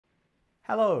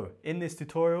Hello, in this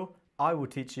tutorial I will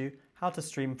teach you how to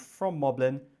stream from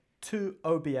Moblin to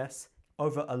OBS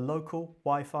over a local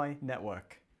Wi-Fi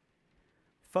network.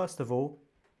 First of all,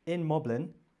 in Moblin,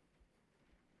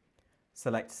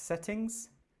 select Settings,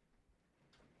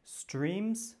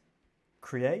 Streams,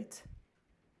 Create,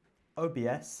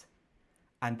 OBS,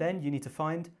 and then you need to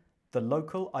find the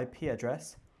local IP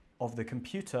address of the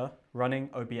computer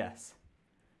running OBS.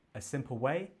 A simple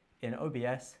way, in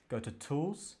OBS, go to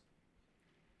Tools,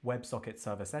 WebSocket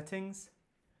Server Settings,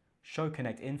 Show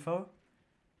Connect Info,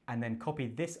 and then copy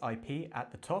this IP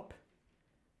at the top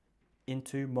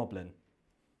into Moblin.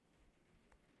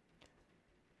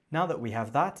 Now that we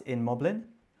have that in Moblin,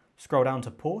 scroll down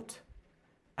to Port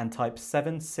and type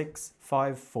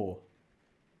 7654.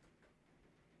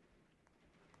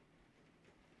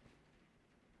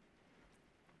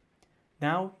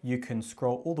 Now you can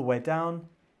scroll all the way down,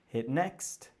 hit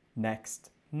Next, Next,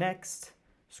 Next,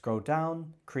 scroll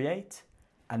down, Create,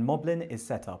 and Moblin is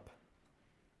set up.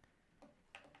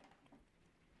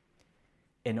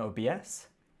 In OBS,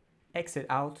 exit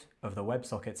out of the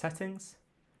WebSocket settings,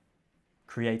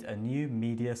 create a new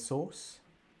media source,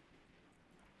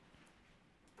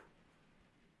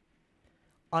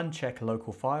 uncheck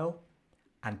local file,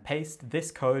 and paste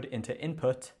this code into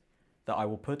input that I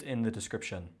will put in the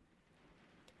description.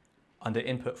 Under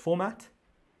input format,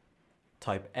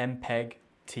 type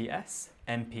MPEG-TS,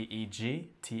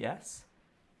 MPEG-TS,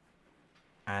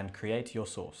 and create your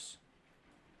source.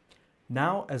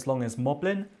 Now, as long as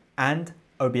Moblin and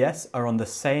OBS are on the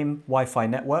same Wi-Fi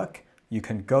network, you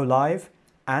can go live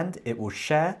and it will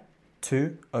share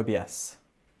to OBS.